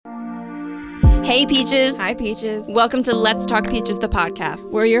Hey, Peaches. Hi, Peaches. Welcome to Let's Talk Peaches, the podcast.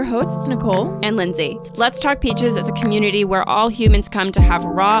 We're your hosts, Nicole and Lindsay. Let's Talk Peaches is a community where all humans come to have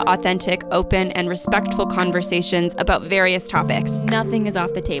raw, authentic, open, and respectful conversations about various topics. Nothing is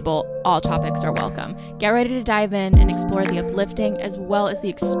off the table. All topics are welcome. Get ready to dive in and explore the uplifting as well as the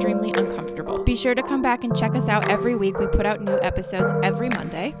extremely uncomfortable. Be sure to come back and check us out every week. We put out new episodes every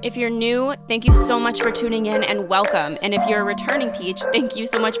Monday. If you're new, thank you so much for tuning in and welcome. And if you're a returning Peach, thank you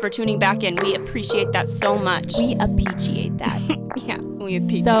so much for tuning back in. We appreciate that so much. We appreciate that. Yeah, we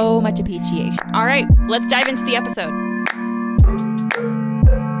appreciate so much appreciation. All right, let's dive into the episode.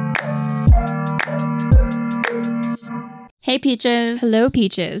 Hey, Peaches. Hello,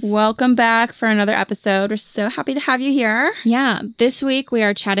 Peaches. Welcome back for another episode. We're so happy to have you here. Yeah, this week we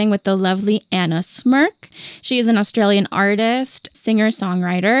are chatting with the lovely Anna Smirk. She is an Australian artist,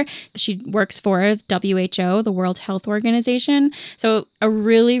 singer-songwriter. She works for WHO, the World Health Organization. So a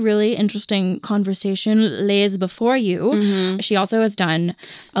really, really interesting conversation lays before you. Mm-hmm. She also has done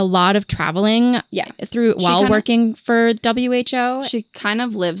a lot of traveling while working for WHO. She kind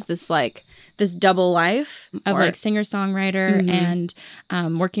of lives this double life of singer-songwriter and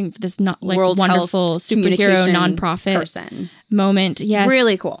working for this World wonderful Health superhero nonprofit person moment. Yes.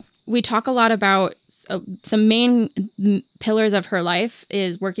 Really cool. We talk a lot about some main pillars of her life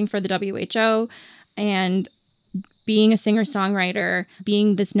is working for the WHO and being a singer-songwriter,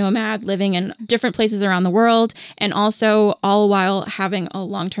 being this nomad, living in different places around the world, and also all while having a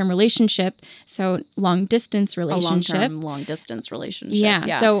long-term relationship, so long-distance relationship. Long-distance relationship.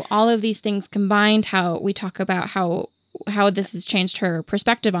 Yeah, so all of these things combined, how we talk about how this has changed her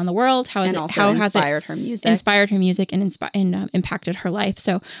perspective on the world, how has inspired her music and impacted her life.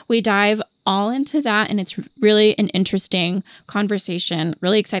 So we dive all into that, and it's really an interesting conversation.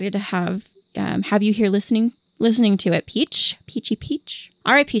 Really excited to have you here listening to it, Peachy Peach.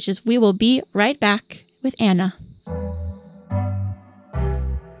 All right, Peaches, we will be right back with Anna.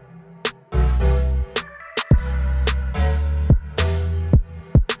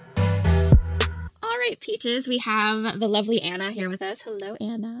 All right, Peaches, we have the lovely Anna here with us. Hello,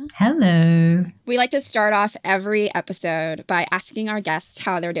 Anna. Hello. We like to start off every episode by asking our guests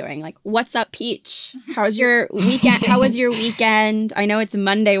how they're doing. Like, what's up, Peach? How's your weekend? How was your weekend? I know it's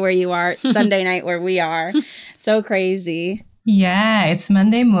Monday where you are, it's Sunday night where we are. So crazy. Yeah, it's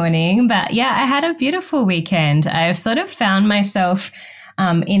Monday morning. But yeah, I had a beautiful weekend. I've sort of found myself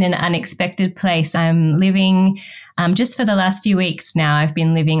in an unexpected place. I'm living just for the last few weeks now. I've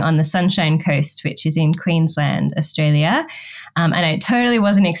been living on the Sunshine Coast, which is in Queensland, Australia. And I totally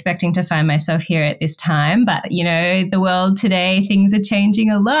wasn't expecting to find myself here at this time. But, you know, the world today, things are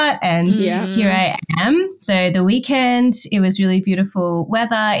changing a lot. And here I am. So the weekend, it was really beautiful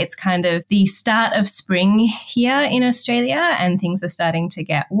weather. It's kind of the start of spring here in Australia, and things are starting to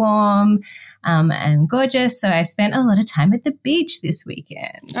get warm and gorgeous. So I spent a lot of time at the beach this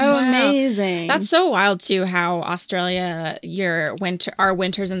weekend. Oh, wow. Amazing. That's so wild, too, how Australia, our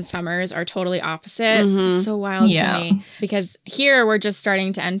winters and summers are totally opposite. Mm-hmm. It's so wild to me because here we're just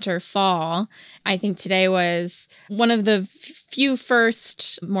starting to enter fall. I think today was one of the few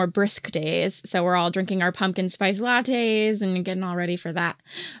first more brisk days. So we're all drinking our pumpkin spice lattes and getting all ready for that.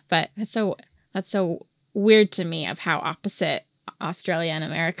 But that's so weird to me of how opposite Australia and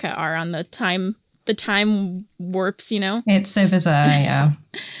America are on the time warps, you know? It's so bizarre, yeah.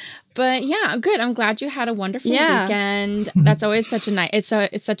 But yeah, good. I'm glad you had a wonderful weekend. That's always such a nice.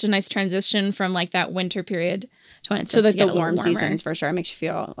 It's such a nice transition from like that winter period to when it starts to get the warm seasons for sure. It makes you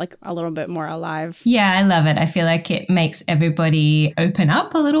feel like a little bit more alive. Yeah, I love it. I feel like it makes everybody open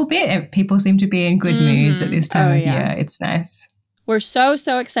up a little bit. People seem to be in good moods at this time of year. It's nice. We're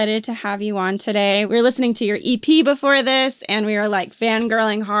so excited to have you on today. We were listening to your EP before this, and we were like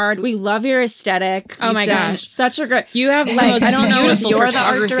fangirling hard. We love your aesthetic. Oh my gosh. Such a great... You have like, I don't know if you're the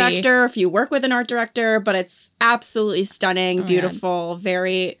art director, if you work with an art director, but it's absolutely stunning, beautiful,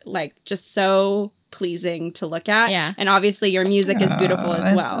 very like just so pleasing to look at. Yeah. And obviously your music is beautiful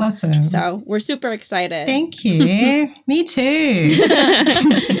as well. Awesome. So we're super excited. Thank you. Me too.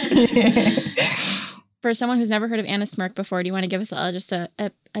 For someone who's never heard of Anna Smirk before, do you want to give us just a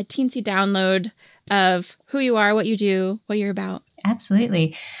teensy download of who you are, what you do, what you're about?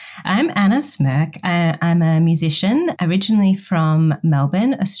 Absolutely. I'm Anna Smirk. I'm a musician originally from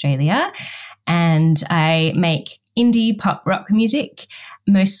Melbourne, Australia, and I make indie pop rock music,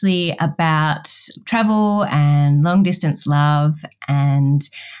 mostly about travel and long distance love and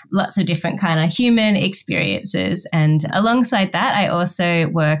lots of different kind of human experiences. And alongside that, I also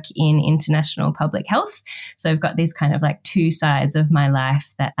work in international public health. So I've got these kind of like two sides of my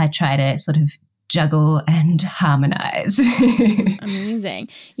life that I try to sort of juggle and harmonize. Amazing.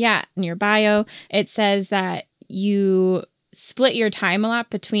 Yeah. In your bio, it says that you split your time a lot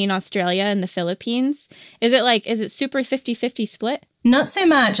between Australia and the Philippines. Is it super 50-50 split? Not so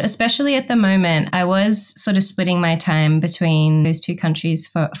much, especially at the moment. I was sort of splitting my time between those two countries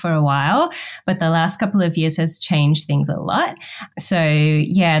for a while, but the last couple of years has changed things a lot. So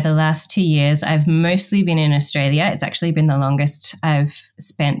yeah, the last 2 years I've mostly been in Australia. It's actually been the longest I've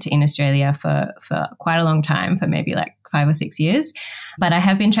spent in Australia for quite a long time, for maybe like 5 or 6 years. But I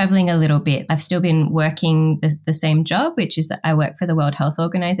have been traveling a little bit. I've still been working the same job, which is that I work for the World Health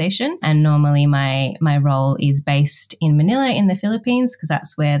Organization. And normally my role is based in Manila in the Philippines, because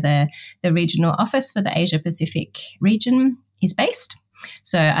that's where the regional office for the Asia Pacific region is based.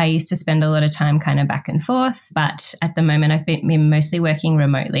 So I used to spend a lot of time kind of back and forth, but at the moment I've been mostly working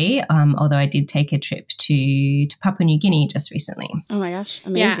remotely, although I did take a trip to Papua New Guinea just recently. Oh my gosh,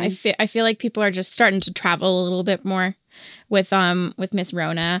 amazing. Yeah, I feel like people are just starting to travel a little bit more with Miss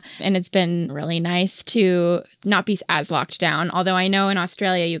Rona, and it's been really nice to not be as locked down. Although I know in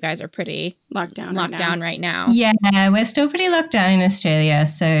Australia you guys are pretty locked down right now. Yeah, we're still pretty locked down in Australia,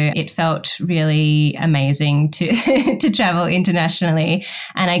 so it felt really amazing to to travel internationally.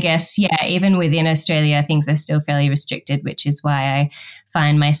 And I guess, yeah, even within Australia, things are still fairly restricted, which is why I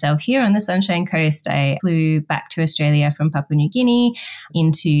find myself here on the Sunshine Coast. I flew back to Australia from Papua New Guinea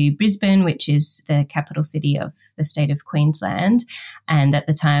into Brisbane, which is the capital city of the state of Queensland. And at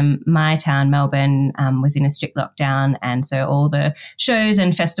the time, my town, Melbourne, was in a strict lockdown. And so all the shows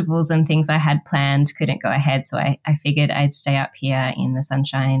and festivals and things I had planned couldn't go ahead. So I figured I'd stay up here in the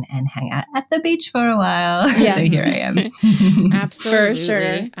sunshine and hang out at the beach for a while. Yeah. So here I am. Absolutely. For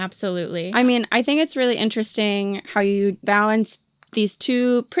sure. Absolutely. I mean, I think it's really interesting how you balance these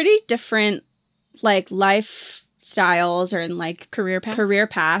two pretty different like lifestyles or in like career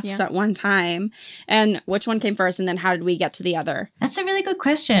paths at one time, and which one came first, and then how did we get to the other? That's a really good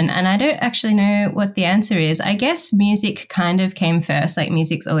question, and I don't actually know what the answer is. I guess music kind of came first. Like,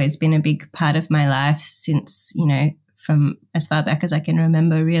 music's always been a big part of my life since, from as far back as I can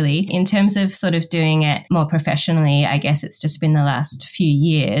remember, really. In terms of sort of doing it more professionally, I guess it's just been the last few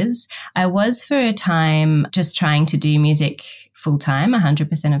years. I was for a time just trying to do music full time,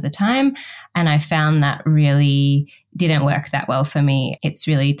 100% of the time. And I found that really didn't work that well for me. It's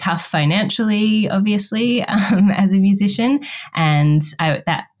really tough financially, obviously, as a musician. And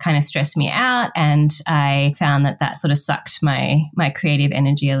that kind of stressed me out. And I found that sort of sucked my creative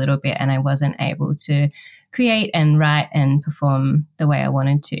energy a little bit. And I wasn't able to create and write and perform the way I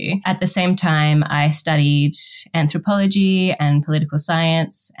wanted to. At the same time, I studied anthropology and political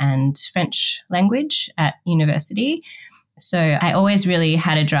science and French language at university. So I always really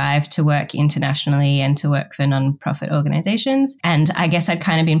had a drive to work internationally and to work for nonprofit organizations. And I guess I'd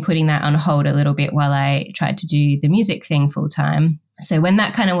kind of been putting that on hold a little bit while I tried to do the music thing full time. So when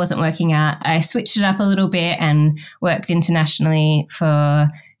that kind of wasn't working out, I switched it up a little bit and worked internationally for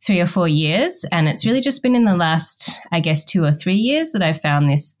 3 or 4 years. And it's really just been in the last, I guess, 2 or 3 years that I've found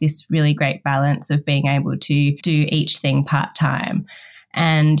this really great balance of being able to do each thing part-time.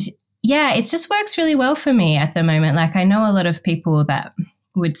 And yeah, it just works really well for me at the moment. Like, I know a lot of people that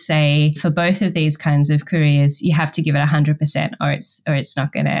would say for both of these kinds of careers, you have to give it 100% or it's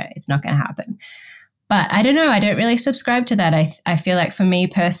not gonna happen. But I don't know. I don't really subscribe to that. I feel like for me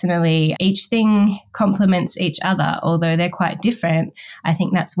personally, each thing complements each other, although they're quite different. I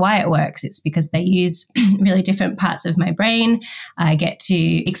think that's why it works. It's because they use really different parts of my brain. I get to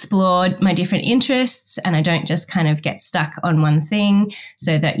explore my different interests, and I don't just kind of get stuck on one thing,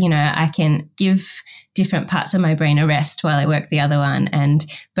 so that, I can give different parts of my brain a rest while I work the other one. And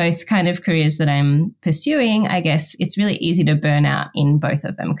both kind of careers that I'm pursuing, I guess it's really easy to burn out in both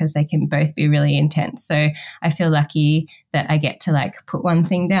of them because they can both be really intense. So I feel lucky that I get to like put one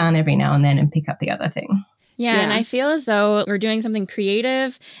thing down every now and then and pick up the other thing. Yeah, and I feel as though we're doing something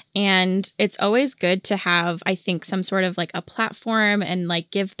creative, and it's always good to have, I think, some sort of like a platform and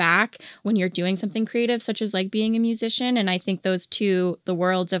like give back when you're doing something creative, such as like being a musician. And I think those two, the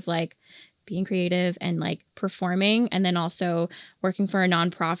worlds of like being creative and like performing, and then also working for a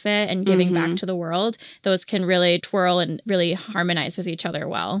nonprofit and giving back to the world, those can really twirl and really harmonize with each other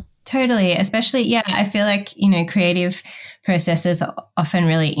well. Totally. Especially, I feel like, creative processes are often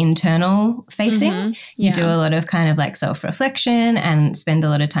really internal facing. You do a lot of kind of like self-reflection and spend a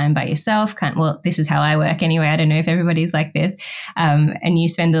lot of time by yourself. This is how I work anyway. I don't know if everybody's like this. And you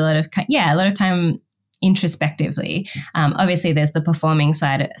spend a lot of time introspectively. Obviously, there's the performing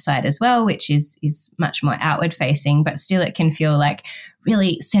side as well, which is much more outward facing, but still it can feel like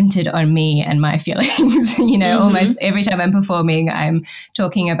really centered on me and my feelings. Almost every time I'm performing, I'm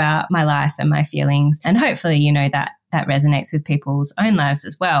talking about my life and my feelings. And hopefully, that resonates with people's own lives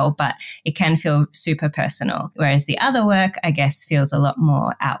as well, but it can feel super personal. Whereas the other work, I guess, feels a lot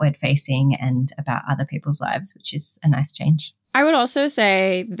more outward facing and about other people's lives, which is a nice change. I would also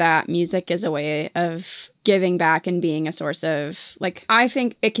say that music is a way of giving back and being a source of, I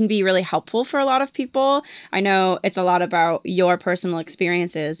think it can be really helpful for a lot of people. I know it's a lot about your personal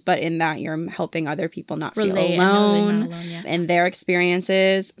experiences, but in that you're helping other people not feel alone in their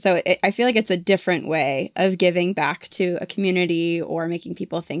experiences. So I feel like it's a different way of giving back to a community or making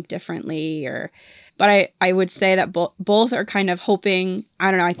people think differently But I would say that both are kind of hoping,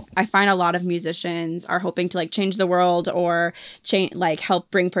 I don't know, I find a lot of musicians are hoping to change the world or help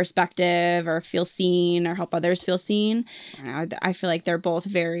bring perspective or feel seen or help others feel seen. I feel like they're both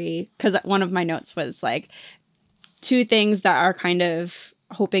because one of my notes was two things that are kind of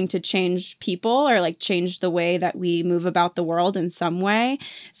hoping to change people or change the way that we move about the world in some way.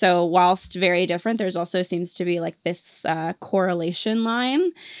 So whilst very different, there's also seems to be this correlation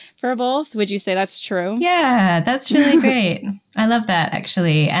line for both. Would you say that's true? Yeah, that's really great. I love that,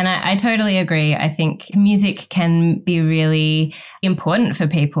 actually. And I totally agree. I think music can be really important for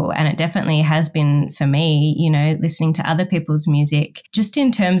people. And it definitely has been for me, listening to other people's music, just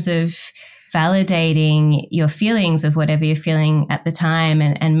in terms of validating your feelings of whatever you're feeling at the time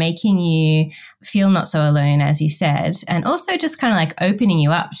and making you feel not so alone, as you said, and also just kind of opening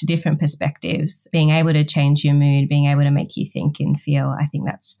you up to different perspectives, being able to change your mood, being able to make you think and feel. I think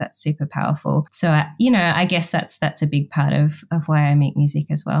that's super powerful. So, I guess that's a big part of why I make music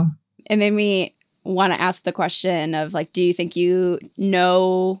as well. It made me want to ask the question of do you think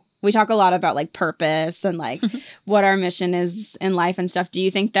we talk a lot about purpose and what our mission is in life and stuff. Do you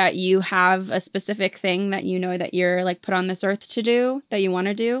think that you have a specific thing that that you're put on this earth to do, that you want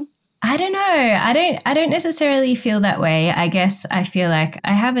to do? I don't know. I don't necessarily feel that way. I guess I feel like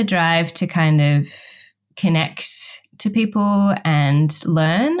I have a drive to kind of connect to people and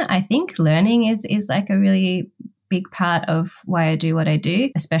learn. I think learning is a really big part of why I do what I do,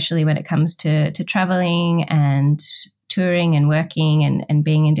 especially when it comes to traveling and touring and working and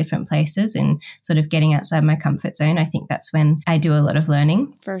being in different places and sort of getting outside my comfort zone. I think that's when I do a lot of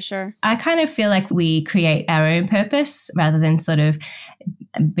learning. For sure. I kind of feel like we create our own purpose rather than sort of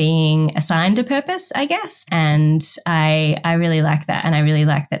being assigned a purpose, I guess. And I really like that. And I really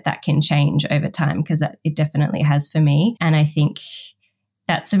like that can change over time, because it definitely has for me. And I think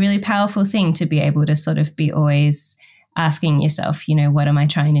that's a really powerful thing, to be able to sort of be always asking yourself, what am I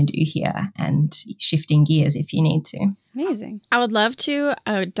trying to do here, and shifting gears if you need to. Amazing. I would love to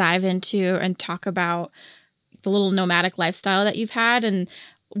dive into and talk about the little nomadic lifestyle that you've had, and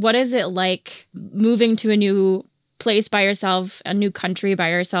what is it like moving to a new place by yourself, a new country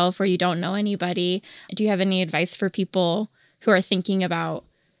by yourself where you don't know anybody. Do you have any advice for people who are thinking about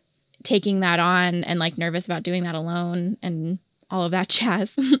taking that on and nervous about doing that alone and all of that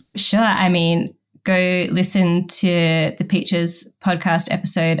jazz? Sure. I mean, go listen to the Peaches podcast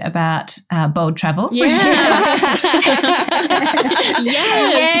episode about bold travel. Yeah.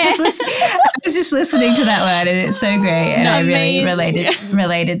 Yes. I was just listening to that one, and it's so great. And I really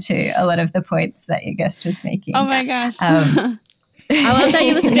related to a lot of the points that your guest was making. Oh my gosh. I love that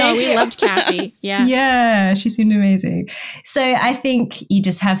you listened. No, we loved Kathy. Yeah. Yeah, she seemed amazing. So I think you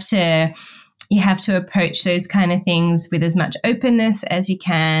just have to approach those kind of things with as much openness as you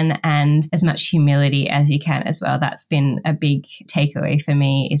can and as much humility as you can as well. That's been a big takeaway for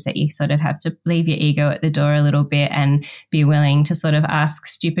me, is that you sort of have to leave your ego at the door a little bit and be willing to sort of ask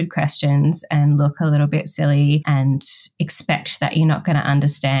stupid questions and look a little bit silly and expect that you're not going to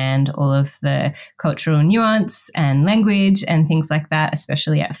understand all of the cultural nuance and language and things like that,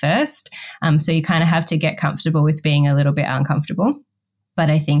 especially at first. So you kind of have to get comfortable with being a little bit uncomfortable. But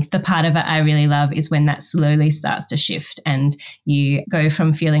I think the part of it I really love is when that slowly starts to shift and you go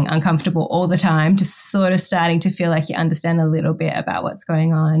from feeling uncomfortable all the time to sort of starting to feel like you understand a little bit about what's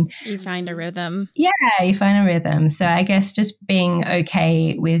going on. You find a rhythm. Yeah, you find a rhythm. So I guess just being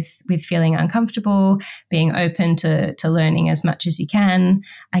okay with feeling uncomfortable, being open to learning as much as you can.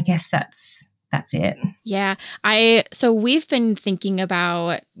 I guess that's it. Yeah. So we've been thinking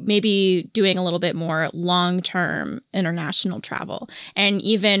about maybe doing a little bit more long-term international travel. And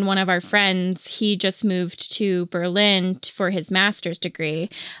even one of our friends, he just moved to Berlin for his master's degree.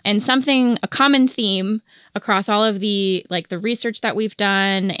 And a common theme across all of the research that we've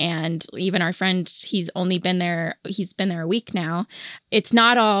done, and even our friend, he's been there a week now. It's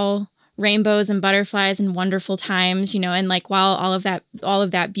not all rainbows and butterflies and wonderful times, and like while all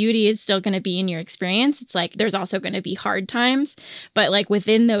of that beauty is still going to be in your experience, it's like there's also going to be hard times. But like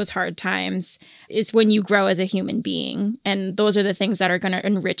within those hard times is when you grow as a human being. And those are the things that are going to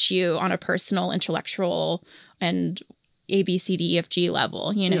enrich you on a personal, intellectual, and ABCDEFG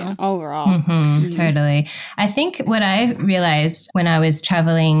level, overall. Totally. I think what I realized when I was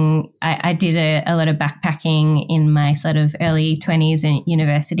traveling, I did a lot of backpacking in my sort of early 20s and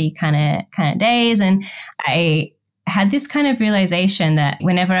university kind of days. And I had this kind of realization that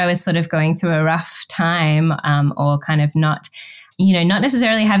whenever I was sort of going through a rough time or kind of not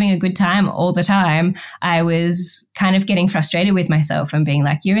necessarily having a good time all the time, I was kind of getting frustrated with myself and being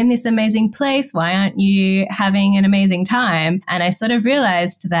like, you're in this amazing place. Why aren't you having an amazing time? And I sort of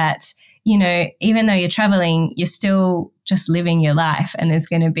realized that, even though you're traveling, you're still just living your life, and there's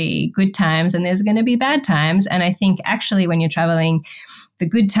going to be good times and there's going to be bad times. And I think actually when you're traveling, the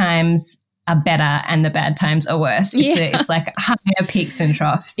good times are better and the bad times are worse. It's like higher peaks and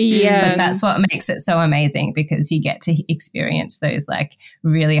troughs. Yeah. But that's what makes it so amazing, because you get to experience those like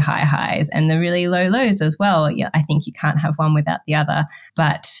really high highs and the really low lows as well. Yeah, I think you can't have one without the other,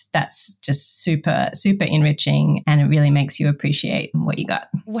 but that's just super, super enriching, and it really makes you appreciate what you got.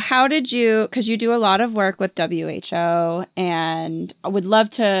 How did you, because you do a lot of work with WHO, and I would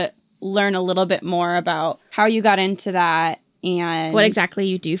love to learn a little bit more about how you got into that. And what exactly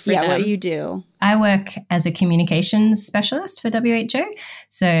you do for them. What you do. I work as a communications specialist for WHO.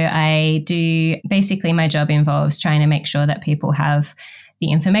 So I do, basically my job involves trying to make sure that people have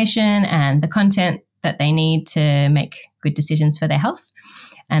the information and the content that they need to make good decisions for their health.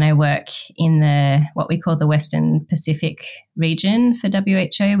 And I work in what we call the Western Pacific region for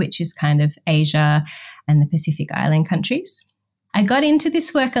WHO, which is kind of Asia and the Pacific Island countries. I got into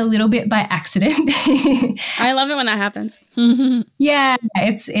this work a little bit by accident. I love it when that happens. Yeah,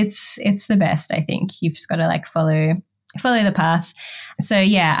 it's the best, I think. You've just got to like follow the path. So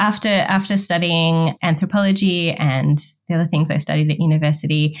yeah, after studying anthropology and the other things I studied at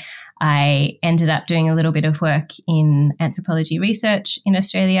university, I ended up doing a little bit of work in anthropology research in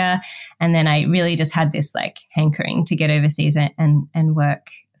Australia. And then I really just had this like hankering to get overseas and work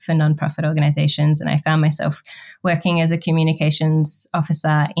for nonprofit organizations. And I found myself working as a communications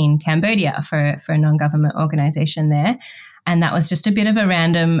officer in Cambodia for a non-government organization there. And that was just a bit of a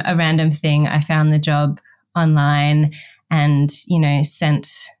random thing. I found the job online and,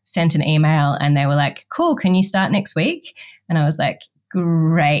 sent an email, and they were like, cool, can you start next week? And I was like,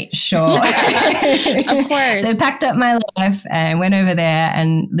 great, sure. Of course. So I packed up my life and went over there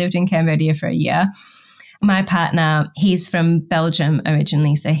and lived in Cambodia for a year. My partner, he's from Belgium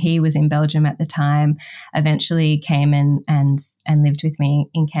originally, so he was in Belgium at the time, eventually came and lived with me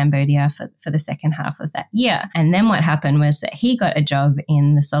in Cambodia for the second half of that year. And then what happened was that he got a job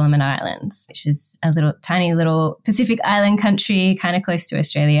in the Solomon Islands, which is a tiny little Pacific island country, kind of close to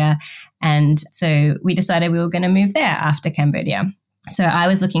Australia. And so we decided we were going to move there after Cambodia. So I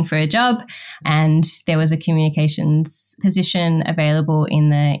was looking for a job, and there was a communications position available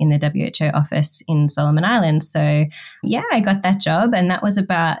in the WHO office in Solomon Islands. So yeah, I got that job, and that was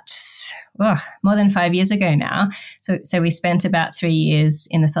about more than 5 years ago now. So we spent about 3 years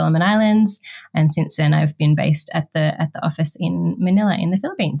in the Solomon Islands, and since then I've been based at the office in Manila in the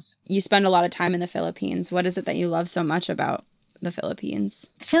Philippines. You spend a lot of time in the Philippines. What is it that you love so much about the Philippines?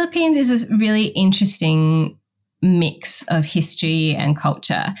 The Philippines is a really interesting mix of history and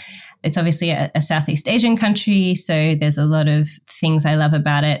culture. It's obviously a Southeast Asian country, so there's a lot of things I love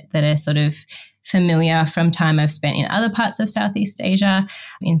about it that are sort of familiar from time I've spent in other parts of Southeast Asia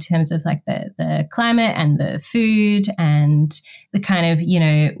in terms of like the climate and the food and the kind of,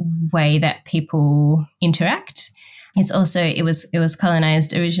 way that people interact. It's also, it was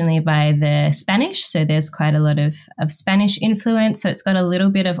colonized originally by the Spanish. So there's quite a lot of Spanish influence. So it's got a little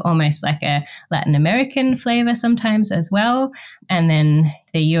bit of almost like a Latin American flavor sometimes as well. And then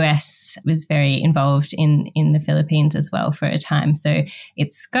the US was very involved in the Philippines as well for a time. So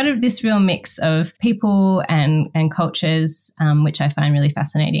it's got this real mix of people and cultures, which I find really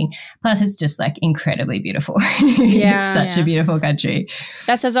fascinating. Plus, it's just like incredibly beautiful. It's such a beautiful country.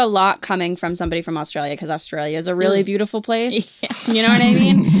 That says a lot coming from somebody from Australia, because Australia is a really beautiful place. Yeah. You know what I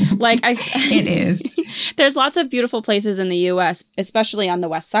mean? It is. There's lots of beautiful places in the US, especially on the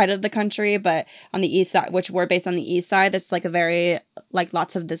west side of the country, but on the east side, which we're based on the east side, that's like a very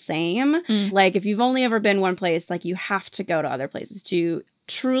lots of the same. Like if you've only ever been one place, like you have to go to other places to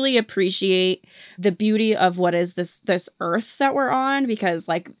truly appreciate the beauty of what is this earth that we're on, because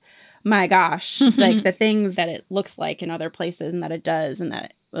like, my gosh, like the things that it looks like in other places and that it does, and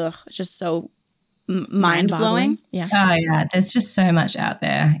that it's just so mind-blowing. Yeah. Oh yeah, there's just so much out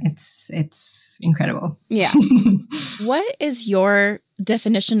there. It's incredible. Yeah. What is your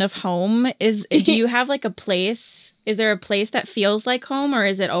definition of home? Do you have like a place? Is there a place that feels like home, or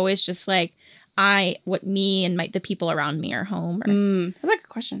is it always just like me and the people around me are home? That's a good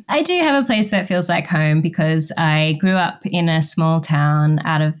question. I do have a place that feels like home because I grew up in a small town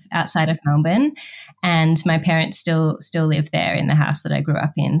outside of Melbourne, and my parents still live there in the house that I grew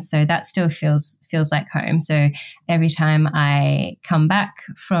up in. So that still feels like home. So every time I come back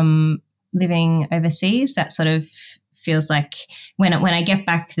from living overseas, that sort of feels like when I get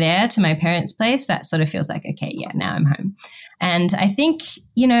back there to my parents' place, that sort of feels like, okay, yeah, now I'm home. And I think,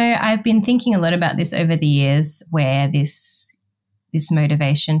 I've been thinking a lot about this over the years, where this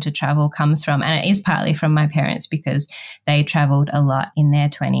motivation to travel comes from. And it is partly from my parents, because they traveled a lot in their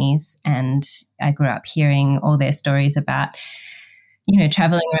 20s. And I grew up hearing all their stories about,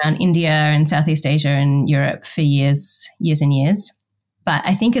 traveling around India and Southeast Asia and Europe for years and years. But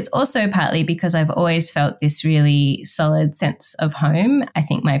I think it's also partly because I've always felt this really solid sense of home. I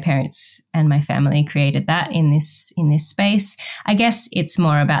think my parents and my family created that in this space. I guess it's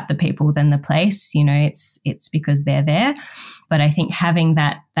more about the people than the place. It's because they're there. But I think having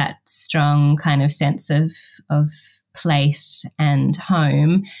that strong kind of sense of place and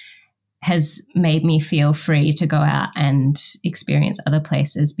home has made me feel free to go out and experience other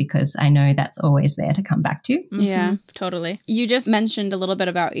places, because I know that's always there to come back to. Yeah, totally. You just mentioned a little bit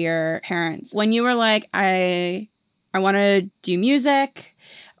about your parents. When you were like, I want to do music,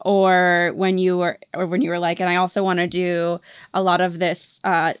 or when you were like, and I also want to do a lot of this,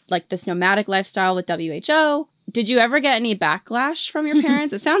 like this nomadic lifestyle with WHO, did you ever get any backlash from your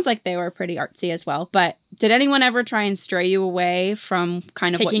parents? It sounds like they were pretty artsy as well, but did anyone ever try and stray you away from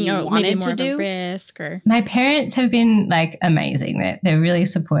kind of taking what you wanted to do? Of a risk, or my parents have been like amazing. They're really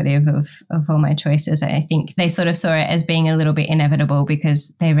supportive of all my choices. I think they sort of saw it as being a little bit inevitable,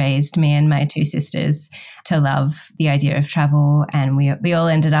 because they raised me and my two sisters to love the idea of travel, and we all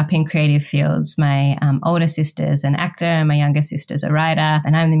ended up in creative fields. My older sister's an actor, and my younger sister's a writer,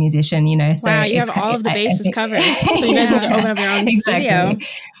 and I'm the musician. So wow, you have all of the bases covered. So you guys had to open up your own studio.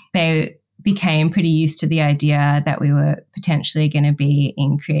 They became pretty used to the idea that we were potentially going to be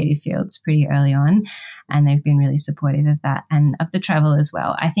in creative fields pretty early on, and they've been really supportive of that and of the travel as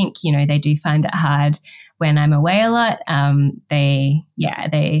well. I think, they do find it hard when I'm away a lot. They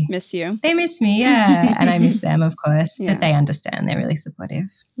miss you. They miss me, yeah, and I miss them, of course, Yeah. but they understand. They're really supportive.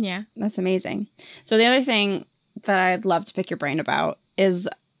 Yeah. That's amazing. So the other thing that I'd love to pick your brain about is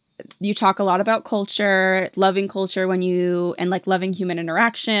you talk a lot about culture, loving culture and like loving human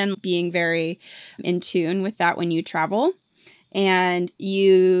interaction, being very in tune with that when you travel. And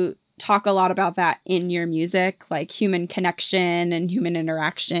you talk a lot about that in your music, like human connection and human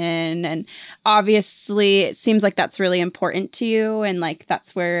interaction. And obviously it seems like that's really important to you. And like,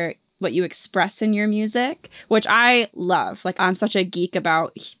 that's what you express in your music, which I love. Like, I'm such a geek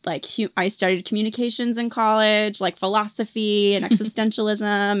about like I studied communications in college, like philosophy and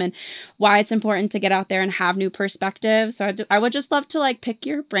existentialism, and why it's important to get out there and have new perspectives. So I would just love to like pick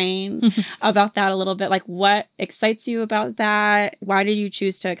your brain about that a little bit. Like, what excites you about that? Why did you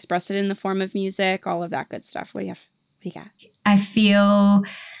choose to express it in the form of music? All of that good stuff. What do you got? I feel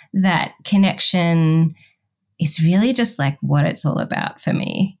that connection is really just like what it's all about for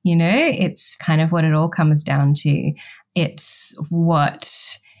me. It's kind of what it all comes down to. It's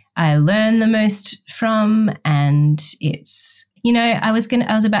what I learn the most from, and it's, I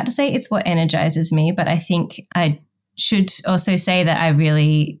was about to say it's what energizes me, but I think I should also say that I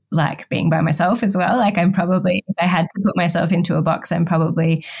really like being by myself as well. Like, I'm probably, if I had to put myself into a box, I'm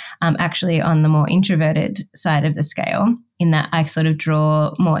probably actually on the more introverted side of the scale, in that I sort of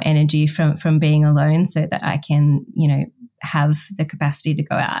draw more energy from being alone, so that I can, have the capacity to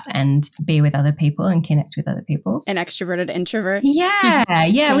go out and be with other people and connect with other people. An extroverted introvert. Yeah.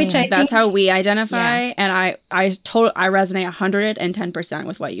 Yeah. Which that's how we identify. Yeah. And I resonate 110%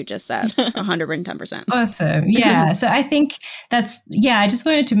 with what you just said. 110%. Awesome. Yeah. So I think I just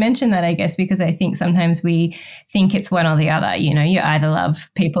wanted to mention that, I guess, because I think sometimes we think it's one or the other. You either love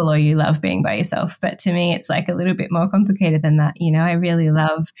people or you love being by yourself. But to me, it's like a little bit more complicated than that. I really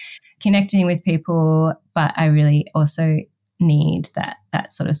love connecting with people, but I really also need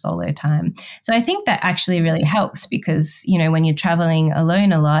that sort of solo time. So I think that actually really helps, because, when you're traveling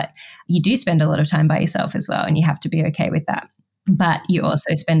alone a lot, you do spend a lot of time by yourself as well, and you have to be okay with that. But you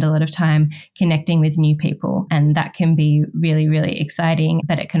also spend a lot of time connecting with new people, and that can be really, really exciting,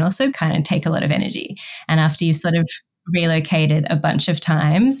 but it can also kind of take a lot of energy. And after you've sort of relocated a bunch of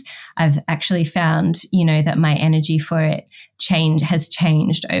times, I've actually found, that my energy for it has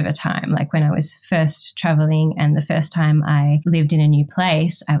changed over time. Like when I was first traveling and the first time I lived in a new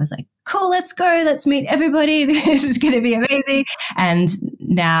place, I was like, cool, let's go. Let's meet everybody. This is going to be amazing. And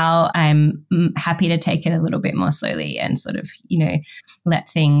now I'm happy to take it a little bit more slowly and sort of, let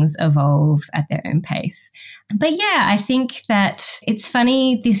things evolve at their own pace. But yeah, I think that it's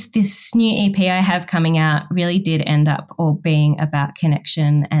funny, this new EP I have coming out really did end up all being about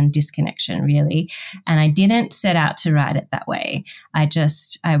connection and disconnection, really. And I didn't set out to write it that way. I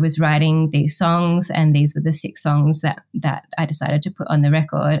was writing these songs, and these were the 6 songs that I decided to put on the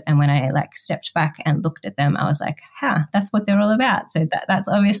record. And when I stepped back and looked at them, I was like, that's what they're all about. So that's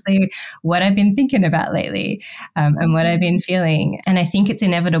obviously what I've been thinking about lately, and what I've been feeling. And I think it's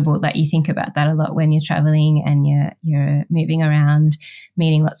inevitable that you think about that a lot when you're traveling and you're moving around,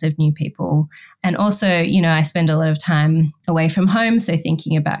 meeting lots of new people. And also, I spend a lot of time away from home, so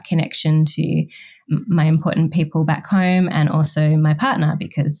thinking about connection to my important people back home, and also my partner,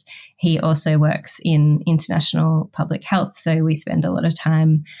 because he also works in international public health. So we spend a lot of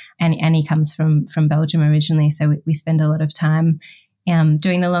time, and he comes from Belgium originally, so we spend a lot of time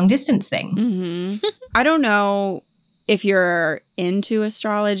doing the long distance thing. Mm-hmm. I don't know if you're into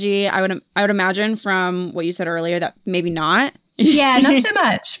astrology. I would imagine from what you said earlier that maybe not. Yeah, not so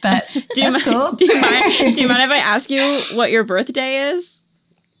much, but that's cool. Do you mind if I ask you what your birthday is?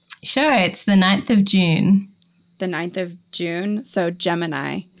 Sure, it's the 9th of June. The 9th of June, so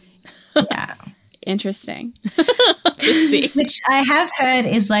Gemini. Yeah. Interesting. Let's see. Which I have heard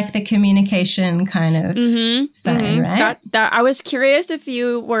is like the communication kind of sign, right? That I was curious if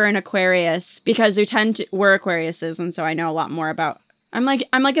you were an Aquarius, because we're Aquariuses, and so I know a lot more about. I'm like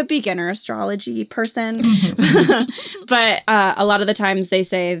a beginner astrology person, but a lot of the times they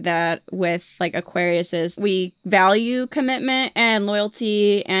say that with like Aquariuses, we value commitment and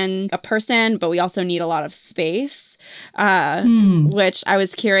loyalty and a person, but we also need a lot of space, which I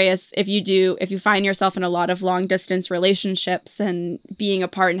was curious if you find yourself in a lot of long distance relationships and being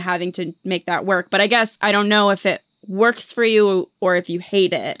apart and having to make that work. But I guess I don't know if it works for you or if you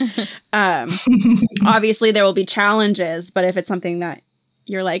hate it. Obviously there will be challenges, but if it's something that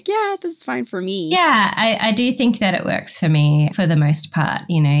you're like, yeah, this is fine for me. Yeah, I do think that it works for me for the most part.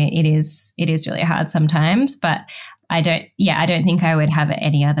 It is really hard sometimes, but I don't think I would have it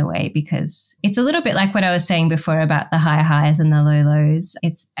any other way, because it's a little bit like what I was saying before about the high highs and the low lows.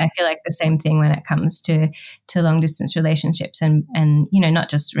 I feel like the same thing when it comes to long distance relationships and not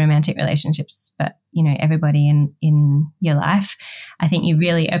just romantic relationships, but everybody in your life. I think you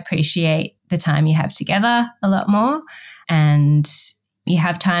really appreciate the time you have together a lot more, and you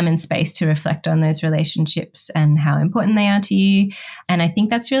have time and space to reflect on those relationships and how important they are to you. And I think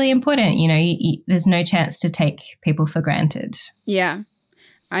that's really important. There's no chance to take people for granted. Yeah.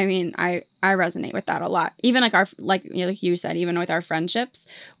 I mean, I resonate with that a lot. Even like you said, even with our friendships,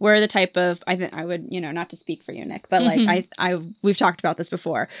 we're the type of, I think I would, not to speak for you, Nick, but like we've talked about this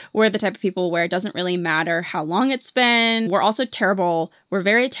before. We're the type of people where it doesn't really matter how long it's been. We're also we're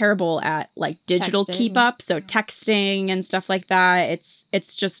very terrible at like digital keep up. So texting and stuff like that.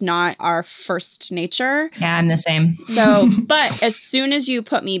 It's just not our first nature. Yeah, I'm the same. So, but as soon as you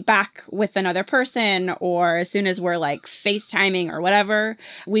put me back with another person, or as soon as we're like FaceTiming or whatever,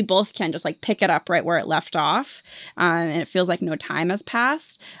 we both can just like pick it up right where it left off. And it feels like no time has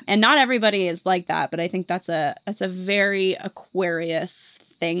passed. And not everybody is like that, but I think that's a very Aquarius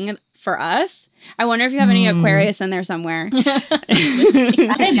thing for us. I wonder if you have any Aquarius in there somewhere.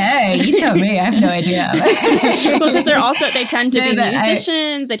 I don't know. You tell me. I have no idea. Well, because they tend to be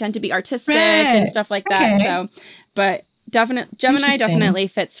musicians. They tend to be artistic and stuff like that. Okay. So, but Gemini definitely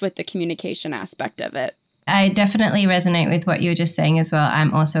fits with the communication aspect of it. I definitely resonate with what you were just saying as well.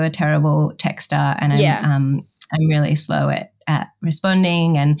 I'm also a terrible texter, and I'm really slow at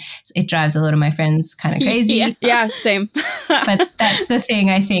responding, and it drives a lot of my friends kind of crazy. Yeah, same. But that's the thing.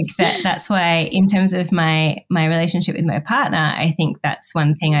 I think that's why, in terms of my relationship with my partner, I think that's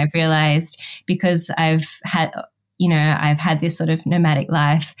one thing I've realized, because I've had this sort of nomadic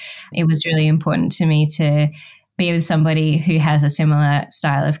life. It was really important to me to be with somebody who has a similar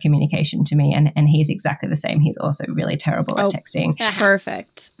style of communication to me, and he's exactly the same. He's also really terrible at texting.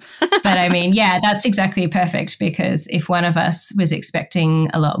 Perfect. But I mean, yeah, that's exactly perfect, because if one of us was expecting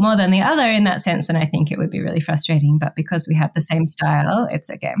a lot more than the other in that sense, then I think it would be really frustrating. But because we have the same style,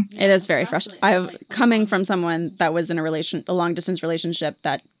 it's okay. It is very frustrating. Coming from someone that was in a long distance relationship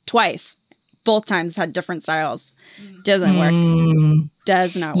that both times had different styles. Doesn't work.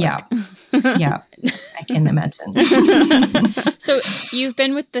 Does not work. Yeah, I can imagine. So you've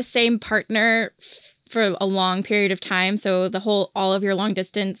been with the same partner for a long period of time. So all of your long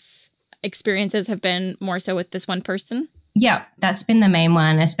distance experiences have been more so with this one person. Yeah, that's been the main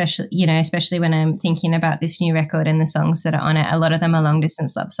one, especially when I'm thinking about this new record and the songs that are on it. A lot of them are long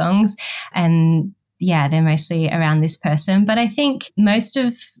distance love songs, and yeah, they're mostly around this person. But I think most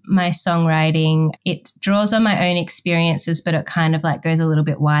of my songwriting, it draws on my own experiences, but it kind of like goes a little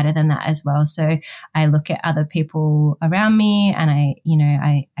bit wider than that as well. So I look at other people around me, and I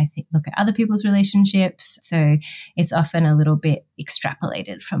look at other people's relationships. So it's often a little bit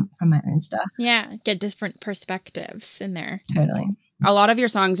extrapolated from my own stuff. Yeah, get different perspectives in there. Totally. A lot of your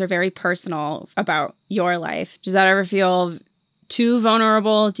songs are very personal about your life. Does that ever feel too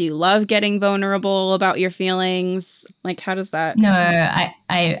vulnerable? Do you love getting vulnerable about your feelings? Like, how does that? No,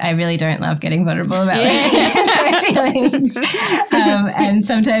 I really don't love getting vulnerable about my feelings. And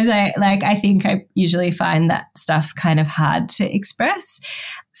sometimes I think I usually find that stuff kind of hard to express.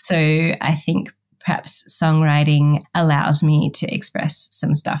 So I think perhaps songwriting allows me to express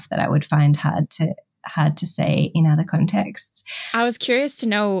some stuff that I would find hard to say in other contexts. I was curious to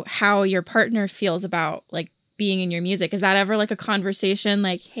know how your partner feels about like being in your music. Is that ever like a conversation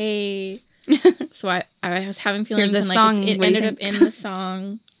like, hey, so I was having feelings Here's and the song, it ended up in the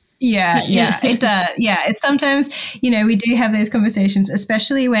song. Yeah, it does. Yeah, it's sometimes, we do have those conversations,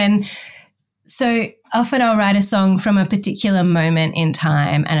 especially when, so often I'll write a song from a particular moment in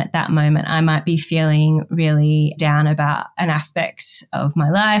time, and at that moment I might be feeling really down about an aspect of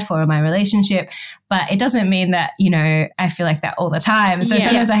my life or my relationship, but it doesn't mean that, I feel like that all the time. So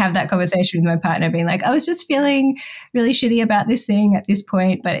sometimes I have that conversation with my partner being like, I was just feeling really shitty about this thing at this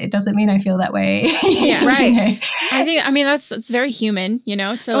point, but it doesn't mean I feel that way. Yeah, right. It's very human, and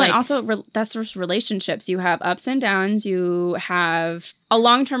also that's just relationships. You have ups and downs. You have a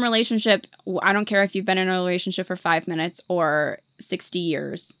long-term relationship. I don't care if you've been in a relationship for 5 minutes or 60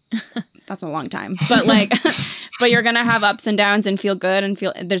 years. That's a long time. But but you're going to have ups and downs and feel good and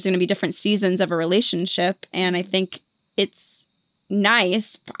there's going to be different seasons of a relationship. And I think it's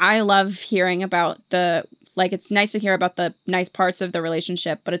nice. I love hearing about it's nice to hear about the nice parts of the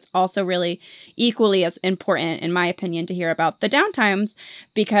relationship, but it's also really equally as important, in my opinion, to hear about the downtimes,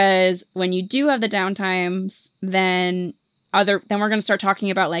 because when you do have the downtimes, then we're going to start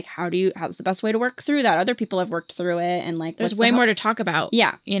talking about like, how's the best way to work through that? Other people have worked through it, and like there's way more to talk about.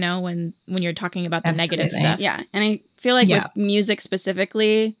 Yeah. When you're talking about the negative stuff. Yeah. And I feel like with music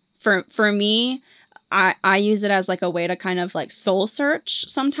specifically, for me, I use it as like a way to kind of like soul search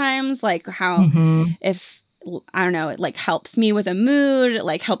sometimes, like how if I don't know, it like helps me with a mood, it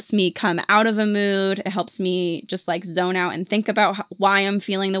like helps me come out of a mood, it helps me just like zone out and think about why I'm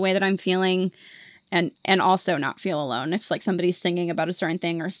feeling the way that I'm feeling. And also not feel alone. If like somebody's singing about a certain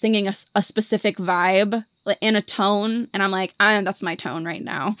thing or singing a specific vibe in a tone, and I'm like, that's my tone right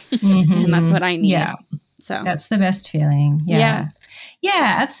now, and that's what I need. Yeah, so that's the best feeling. Yeah,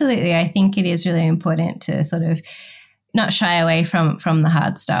 absolutely. I think it is really important to sort of not shy away from the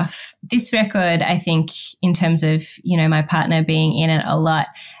hard stuff. This record, I think, in terms of my partner being in it a lot,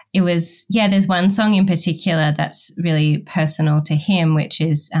 it was, there's one song in particular that's really personal to him, which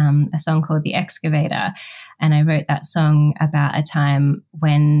is a song called The Excavator. And I wrote that song about a time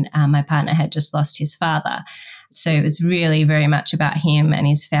when my partner had just lost his father. So it was really very much about him and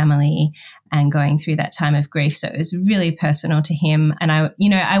his family and going through that time of grief. So it was really personal to him. And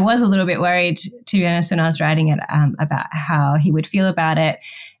I was a little bit worried, to be honest, when I was writing it, about how he would feel about it.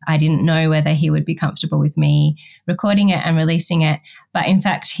 I didn't know whether he would be comfortable with me recording it and releasing it. But in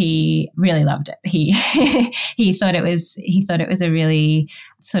fact, he really loved it. He thought it was a really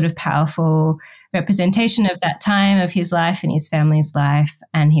sort of powerful representation of that time of his life and his family's life.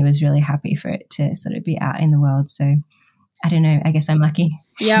 And he was really happy for it to sort of be out in the world. So I don't know, I guess I'm lucky.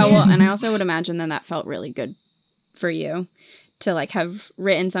 Yeah, well, and I also would imagine then that felt really good for you to like have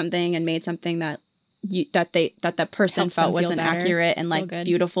written something and made something that the person felt was an accurate and like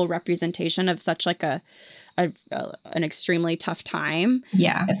beautiful representation of such like an extremely tough time.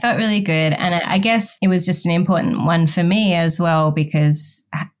 Yeah, it felt really good. And I guess it was just an important one for me as well, because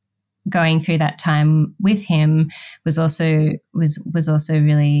going through that time with him was also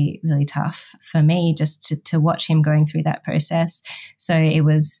really, really tough for me, just to watch him going through that process. So it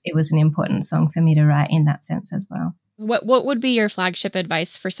was an important song for me to write in that sense as well. What would be your flagship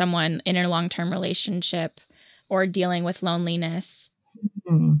advice for someone in a long-term relationship or dealing with loneliness?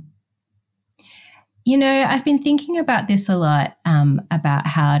 I've been thinking about this a lot, about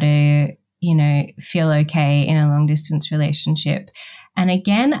how to, feel okay in a long-distance relationship. And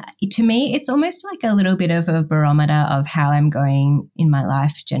again, to me, it's almost like a little bit of a barometer of how I'm going in my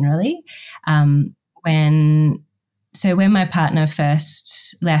life generally. When my partner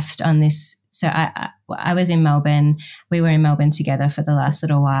first left on this So I was in Melbourne. We were in Melbourne together for the last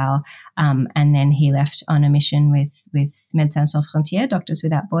little while. And then he left on a mission with Médecins Sans Frontières, Doctors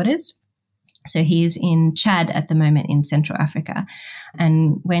Without Borders. So he's in Chad at the moment in Central Africa.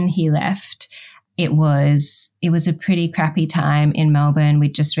 And when he left, it was a pretty crappy time in Melbourne.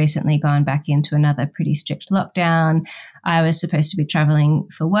 We'd just recently gone back into another pretty strict lockdown. I was supposed to be traveling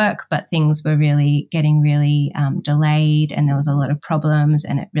for work, but things were getting really delayed, and there was a lot of problems,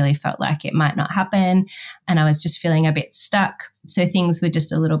 and it really felt like it might not happen. And I was just feeling a bit stuck. So things were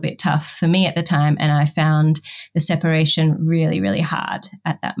just a little bit tough for me at the time, and I found the separation really, really hard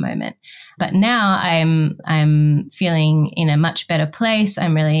at that moment. But now I'm feeling in a much better place.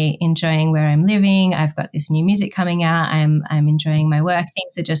 I'm really enjoying where I'm living. I've got this new music coming out. I'm enjoying my work.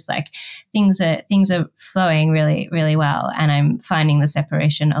 Things are just like things are flowing really, really well. And I'm finding the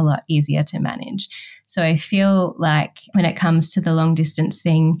separation a lot easier to manage. So I feel like when it comes to the long distance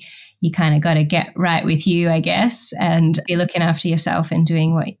thing, you kind of got to get right with you, I guess, and be looking after yourself and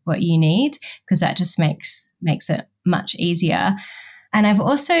doing what you need, because that just makes it much easier. And I've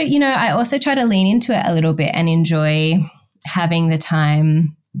also, I also try to lean into it a little bit and enjoy having the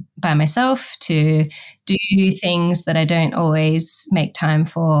time by myself to do things that I don't always make time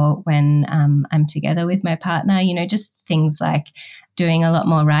for when I'm together with my partner, just things like doing a lot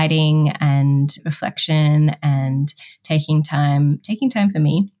more writing and reflection and taking time for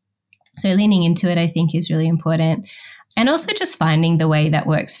me. So leaning into it, I think, is really important. And also just finding the way that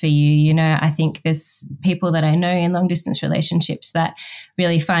works for you. I think there's people that I know in long distance relationships that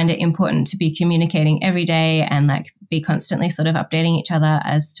really find it important to be communicating every day and like be constantly sort of updating each other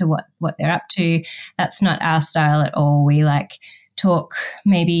as to what they're up to. That's not our style at all. We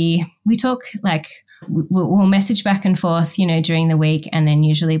we'll message back and forth, during the week. And then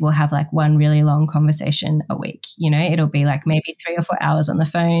usually we'll have like one really long conversation a week. It'll be like maybe 3 or 4 hours on the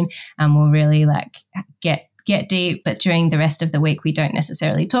phone, and we'll really like get deep, but during the rest of the week, we don't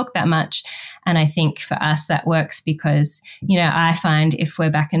necessarily talk that much. And I think for us, that works because, I find if we're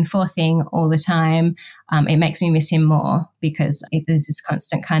back and forthing all the time, it makes me miss him more because there's this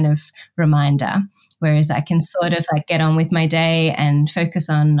constant kind of reminder. Whereas I can sort of like get on with my day and focus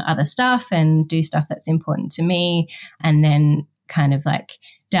on other stuff and do stuff that's important to me, and then kind of like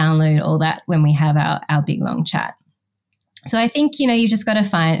download all that when we have our big long chat. So I think, you just got to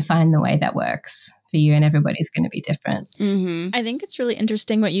find the way that works for you, and everybody's going to be different. Mm-hmm. I think it's really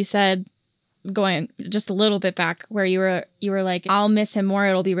interesting what you said, going just a little bit back, where you were like, I'll miss him more.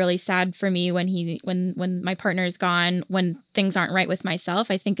 It'll be really sad for me when my partner is gone, when things aren't right with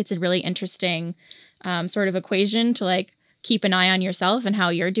myself. I think it's a really interesting sort of equation to like keep an eye on yourself and how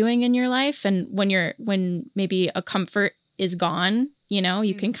you're doing in your life. And when maybe a comfort is gone,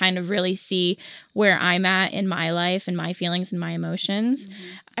 you can kind of really see where I'm at in my life and my feelings and my emotions. Mm-hmm.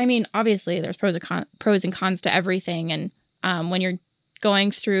 I mean, obviously there's pros and cons to everything. And when you're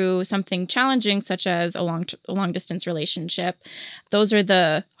going through something challenging, such as a long distance relationship, those are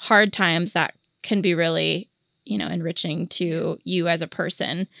the hard times that can be really, enriching to you as a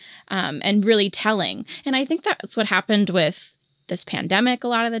person, and really telling. And I think that's what happened with this pandemic a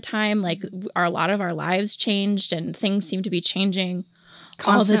lot of the time. Like a lot of our lives changed, and things seem to be changing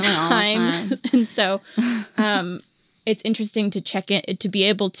constantly, all the time. And so it's interesting to check in, to be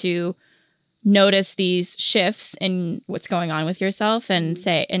able to notice these shifts in what's going on with yourself and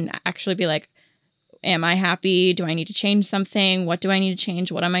actually be like, am I happy? Do I need to change something? What do I need to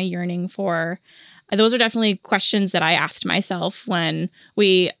change? What am I yearning for? Those are definitely questions that I asked myself when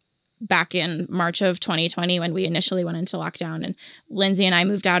back in March of 2020, when we initially went into lockdown, and Lindsay and I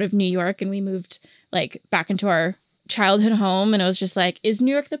moved out of New York and we moved like back into our childhood home, and it was just like, is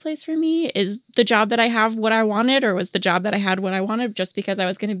New York the place for me? Is the job that I have what I wanted, or was the job that I had what I wanted just because I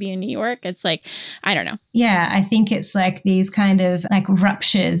was going to be in New York? It's like, I don't know. Yeah, I think it's like these kind of like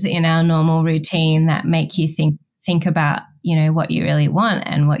ruptures in our normal routine that make you think about, what you really want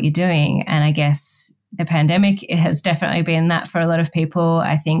and what you're doing. And I guess the pandemic, it has definitely been that for a lot of people.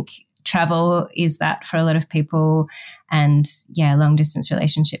 I think travel is that for a lot of people, and long distance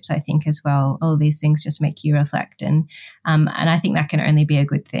relationships, I think, as well. All of these things just make you reflect, and I think that can only be a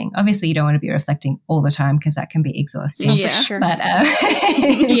good thing. Obviously, you don't want to be reflecting all the time because that can be exhausting. Oh, for sure. But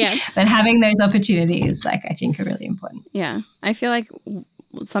yes, but having those opportunities, like, I think, are really important. Yeah, I feel like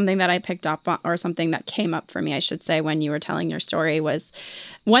something that I picked up on, or something that came up for me, I should say, when you were telling your story, was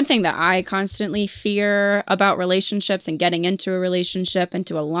one thing that I constantly fear about relationships and getting into a relationship,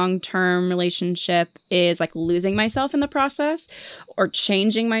 into a long-term relationship, is like losing myself in the process or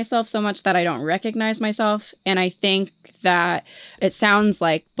changing myself so much that I don't recognize myself. And I think that it sounds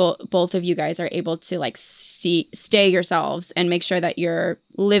like both of you guys are able to like stay yourselves and make sure that you're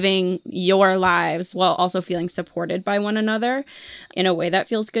living your lives while also feeling supported by one another in a way that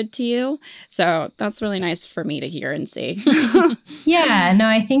feels good to you. So that's really nice for me to hear and see. Yeah, no,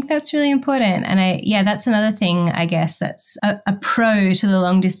 I think that's really important. And that's another thing, I guess, that's a pro to the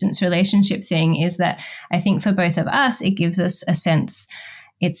long distance relationship thing, is that I think for both of us, it gives us a sense,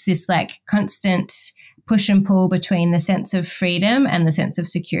 it's this like constant push and pull between the sense of freedom and the sense of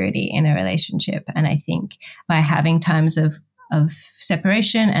security in a relationship. And I think by having times of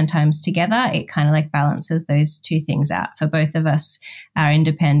separation and times together, it kind of like balances those two things out for both of us. Our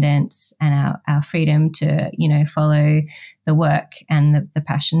independence and our freedom to, you know, follow the work and the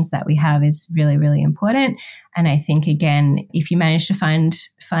passions that we have is really, really important. And I think, again, if you manage to find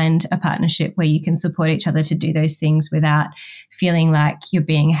a partnership where you can support each other to do those things without feeling like you're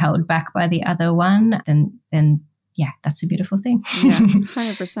being held back by the other one, then yeah, that's a beautiful thing. Yeah,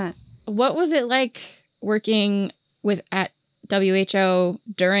 100%. What was it like working at WHO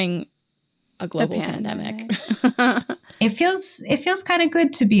during a global pandemic? It feels kind of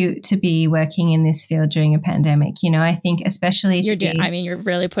good to be working in this field during a pandemic. You know, I think especially you're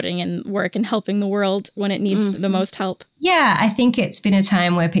really putting in work and helping the world when it needs the most help. Yeah, I think it's been a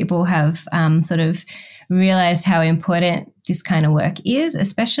time where people have sort of realized how important this kind of work is,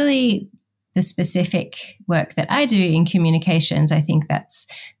 especially the specific work that I do in communications. I think that's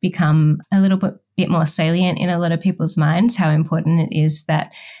become a little bit more salient in a lot of people's minds, how important it is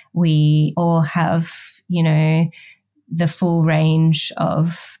that we all have, you know, the full range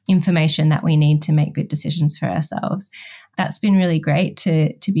of information that we need to make good decisions for ourselves. That's been really great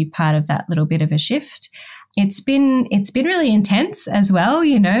to be part of that little bit of a shift. It's been really intense as well,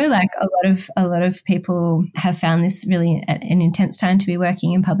 you know, like a lot of people have found this really an intense time to be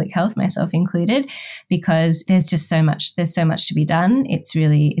working in public health, myself included, because there's so much to be done. It's a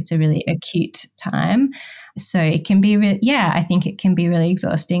really acute time. So it can be, I think it can be really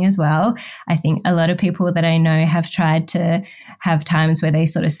exhausting as well. I think a lot of people that I know have tried to have times where they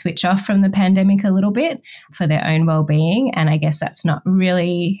sort of switch off from the pandemic a little bit for their own well-being. And I guess that's not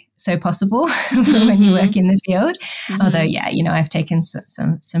really so possible when you work in the field. Mm-hmm. Although, yeah, you know, I've taken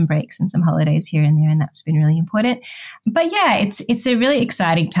some breaks and some holidays here and there, and that's been really important. But yeah, it's a really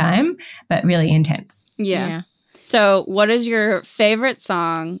exciting time, but really intense. Yeah. So what is your favorite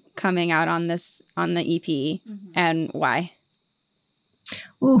song coming out on the EP and why?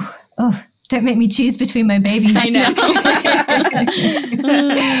 Oh, don't make me choose between my babies. I know.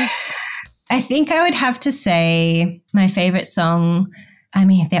 I think I would have to say my favorite song, I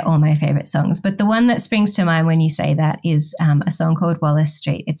mean, they're all my favorite songs, but the one that springs to mind when you say that is a song called Wallace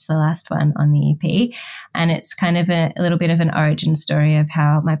Street. It's the last one on the EP, and it's kind of a little bit of an origin story of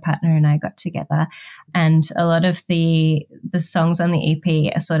how my partner and I got together. And a lot of the songs on the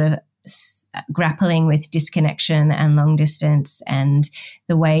EP are sort of grappling with disconnection and long distance and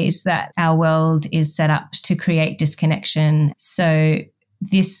the ways that our world is set up to create disconnection. So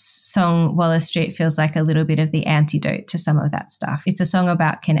this song, Wallace Street, feels like a little bit of the antidote to some of that stuff. It's a song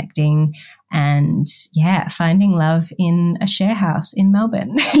about connecting and, finding love in a share house in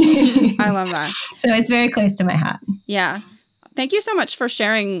Melbourne. I love that. So it's very close to my heart. Yeah. Thank you so much for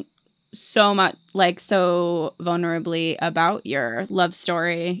sharing so much, like so vulnerably about your love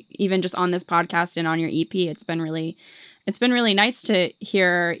story, even just on this podcast and on your EP. It's been really nice to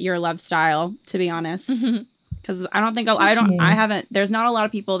hear your love style, to be honest. Because there's not a lot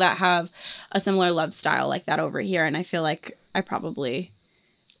of people that have a similar love style like that over here. And I feel like I probably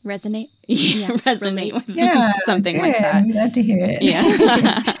resonate with something like that. I'm glad to hear it. Yeah.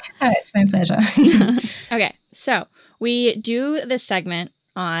 It's my pleasure. Okay. So we do this segment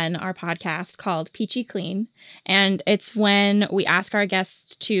on our podcast called Peachy Clean. And it's when we ask our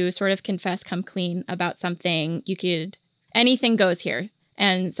guests to sort of confess, come clean about something. Anything goes here.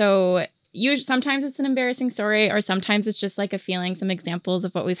 And so sometimes it's an embarrassing story, or sometimes it's just like a feeling. Some examples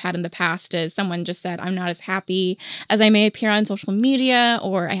of what we've had in the past is someone just said, I'm not as happy as I may appear on social media,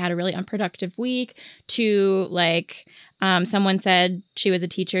 or I had a really unproductive week, to like someone said she was a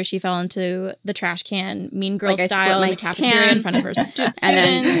teacher. She fell into the trash can, Mean Girl style, in the cafeteria in front of her students. And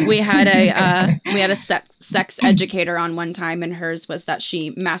then we had a sex educator on one time, and hers was that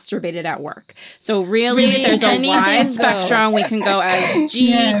she masturbated at work. So really there's a wide spectrum. We can go as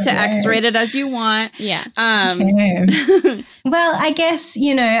G to X-rated as you want. Yeah. Okay. Well, I guess,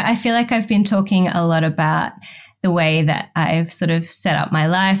 you know, I feel like I've been talking a lot about the way that I've sort of set up my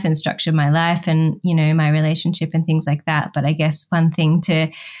life and structured my life and, you know, my relationship and things like that. But I guess one thing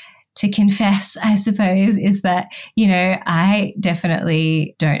to confess, I suppose, is that, you know, I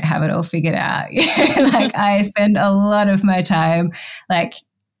definitely don't have it all figured out. Like I spend a lot of my time like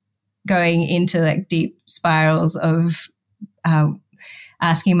going into like deep spirals of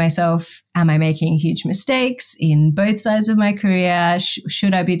asking myself, am I making huge mistakes in both sides of my career?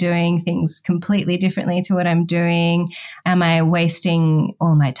 Should I be doing things completely differently to what I'm doing? Am I wasting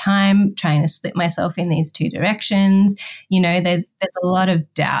all my time trying to split myself in these two directions? There's a lot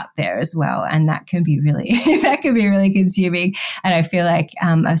of doubt there as well. And that can be really, consuming. And I feel like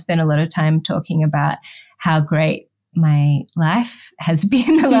I've spent a lot of time talking about how great my life has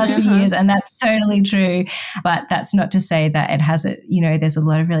been the last few years, and that's totally true. But that's not to say that it hasn't, there's a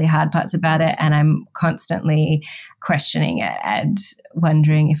lot of really hard parts about it, and I'm constantly questioning it and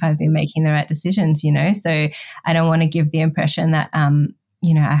wondering if I've been making the right decisions, So I don't want to give the impression that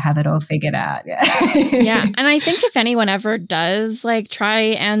I have it all figured out. Yeah. And I think if anyone ever does try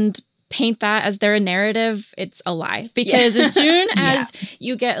and paint that as their narrative, it's a lie. Because as soon as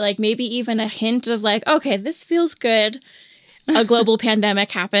you get maybe even a hint of okay, this feels good, a global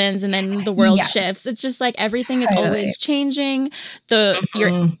pandemic happens and then the world shifts. It's just everything is always changing.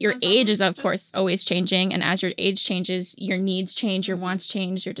 Your age is of course always changing, and as your age changes, your needs change, your wants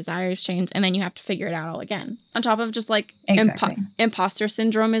change, your desires change, and then you have to figure it out all again. On top of just imposter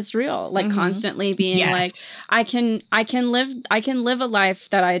syndrome is real, constantly being I can live a life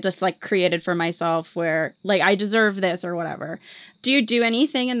that I just created for myself where I deserve this or whatever. Do you do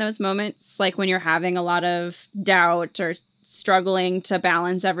anything in those moments when you're having a lot of doubt or struggling to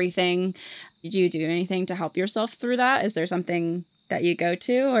balance everything? Do you do anything to help yourself through that? Is there something that you go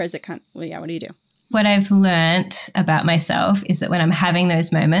to, or is it what do you do? What I've learnt about myself is that when I'm having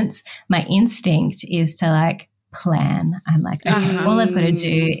those moments, my instinct is to plan. I'm okay, all I've got to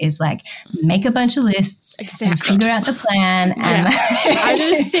do is make a bunch of lists and figure out the plan, and I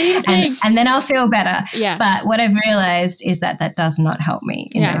do the same thing. and then I'll feel better. Yeah. But what I've realized is that does not help me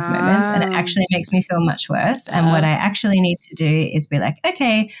in those moments, and it actually makes me feel much worse. And what I actually need to do is be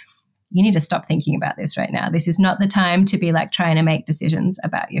okay, you need to stop thinking about this right now. This is not the time to be trying to make decisions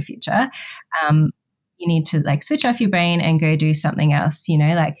about your future. You need to switch off your brain and go do something else,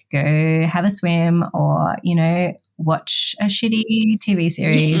 go have a swim, or, watch a shitty TV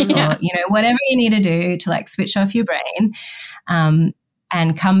series or, whatever you need to do to switch off your brain,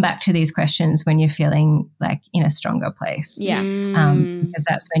 and come back to these questions when you're feeling in a stronger place. Yeah. Because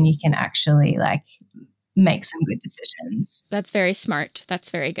that's when you can actually make some good decisions. That's very smart.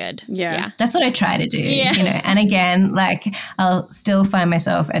 That's very good. Yeah. That's what I try to do, and again, I'll still find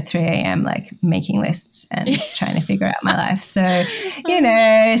myself at 3 a.m. making lists and trying to figure out my life. So,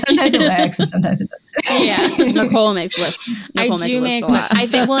 sometimes it works and sometimes it doesn't. Yeah. Nicole makes lists. I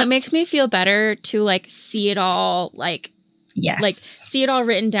think, it makes me feel better to see it all, see it all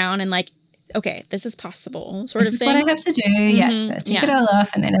written down and okay, this is possible, sort this of thing. This is what I have to do. Yeah, just going to take it all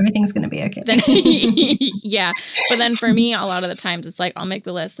off, and then everything's going to be okay. Yeah. But then for me, a lot of the times it's I'll make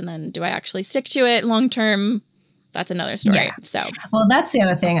the list, and then do I actually stick to it long term? That's another story. Yeah. So, well, that's the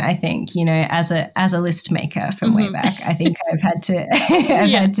other thing. I think as a list maker from way back, I think I've had to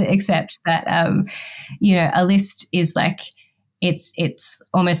had to accept that a list is it's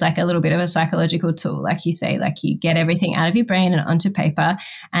almost like a little bit of a psychological tool. Like you say, you get everything out of your brain and onto paper.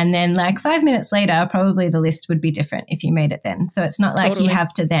 And then 5 minutes later, probably the list would be different if you made it then. So it's not you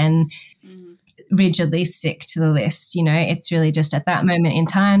have to then rigidly stick to the list. It's really just at that moment in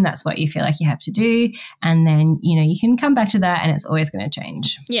time, that's what you feel like you have to do. And then, you can come back to that and it's always going to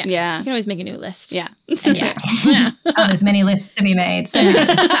change. Yeah. Yeah. You can always make a new list. Yeah. Yeah. There's many lists to be made. So.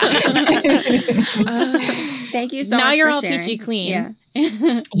 Thank you so much. Now you're all sharing. peachy clean.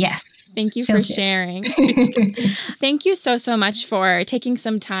 Yeah. Yes. Thank you for sharing. Thank you so much for taking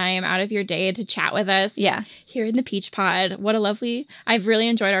some time out of your day to chat with us. Yeah. Here in the Peach Pod. I've really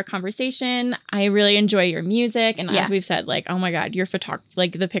enjoyed our conversation. I really enjoy your music. And as we've said, oh my God, your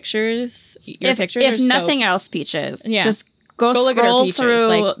the pictures, pictures if nothing else, Peaches. Yeah. Just go scroll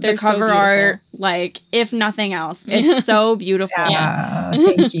through the cover art. If nothing else, it's so beautiful.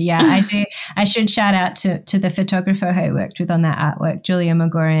 Thank you. Yeah, I do. I should shout out to the photographer who I worked with on that artwork, Julia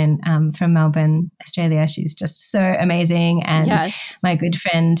McGoran from Melbourne, Australia. She's just so amazing. And my good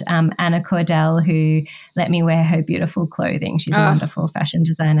friend, Anna Cordell, who let me wear her beautiful clothing. She's a wonderful fashion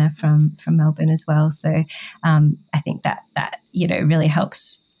designer from Melbourne as well. So I think that really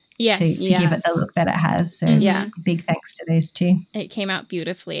helps to give it the look that it has. So big thanks to those two. It came out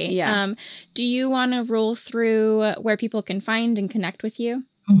beautifully. Yeah. Do you want to roll through where people can find and connect with you?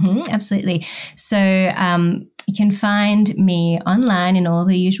 Absolutely. So you can find me online in all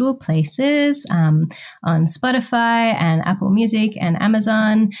the usual places. On Spotify and Apple Music and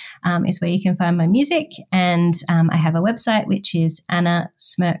Amazon is where you can find my music. And I have a website, which is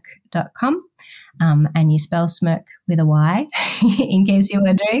annasmirk.com. and you spell Smirk with a Y, in case you're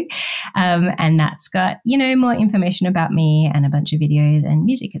wondering. And that's got, more information about me and a bunch of videos and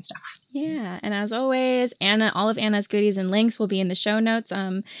music and stuff. Yeah. And as always, all of Anna's goodies and links will be in the show notes.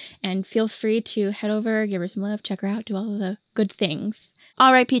 And feel free to head over, give her some love, check her out, do all of the good things.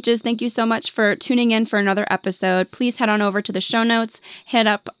 All right, Peaches, thank you so much for tuning in for another episode. Please head on over to the show notes, hit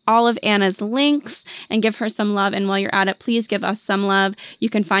up all of Anna's links, and give her some love. And while you're at it, please give us some love. You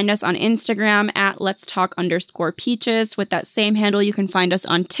can find us on Instagram at letstalk_peaches. With that same handle, you can find us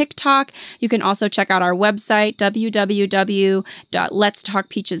on TikTok. You can also check out our website,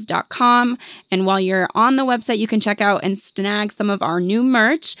 www.letstalkpeaches.com. And while you're on the website, you can check out and snag some of our new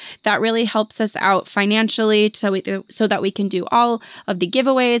merch. That really helps us out financially so that we can do all of the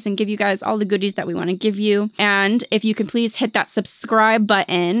giveaways and give you guys all the goodies that we want to give you. And if you can please hit that subscribe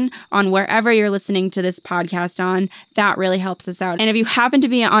button on wherever you're listening to this podcast on, that really helps us out. And if you happen to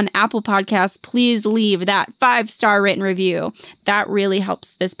be on Apple Podcasts, please leave that 5-star written review. That really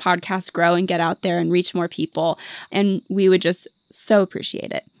helps this podcast grow and get out there and reach more people. And we would just so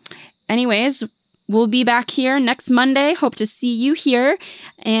appreciate it. Anyways, we'll be back here next Monday. Hope to see you here.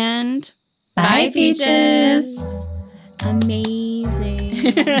 And bye, Peaches. Amazing.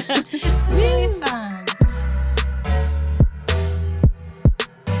 It's really fun.